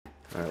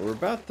Alright, we're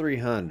about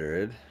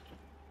 300.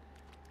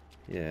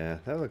 Yeah,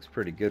 that looks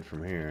pretty good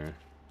from here.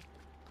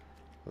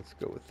 Let's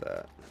go with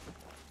that.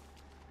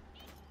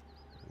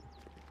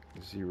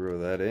 Zero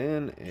that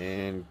in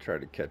and try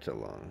to catch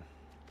along.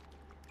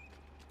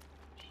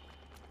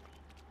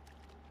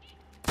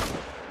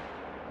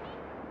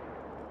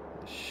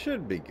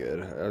 Should be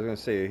good. I was going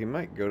to say he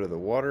might go to the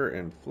water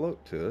and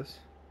float to us.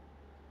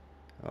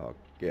 Oh,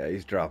 yeah,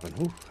 he's dropping.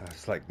 Whew, I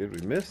was like, did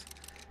we miss?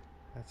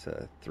 That's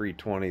a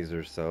 320s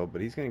or so,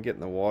 but he's going to get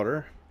in the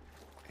water.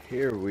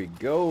 Here we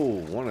go.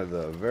 One of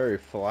the very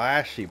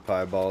flashy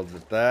piebalds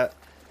at that.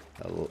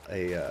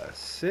 A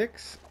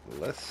 6.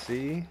 Let's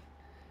see.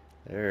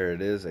 There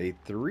it is. A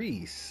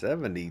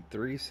 370,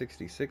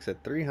 366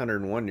 at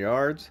 301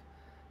 yards.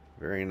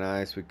 Very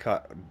nice. We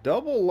caught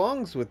double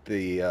lungs with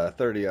the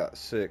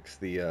 30-06,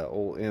 the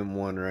old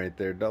M-1 right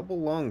there. Double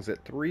lungs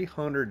at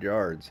 300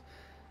 yards.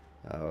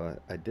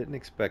 I didn't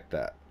expect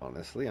that,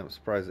 honestly. I'm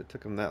surprised it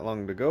took him that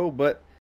long to go, but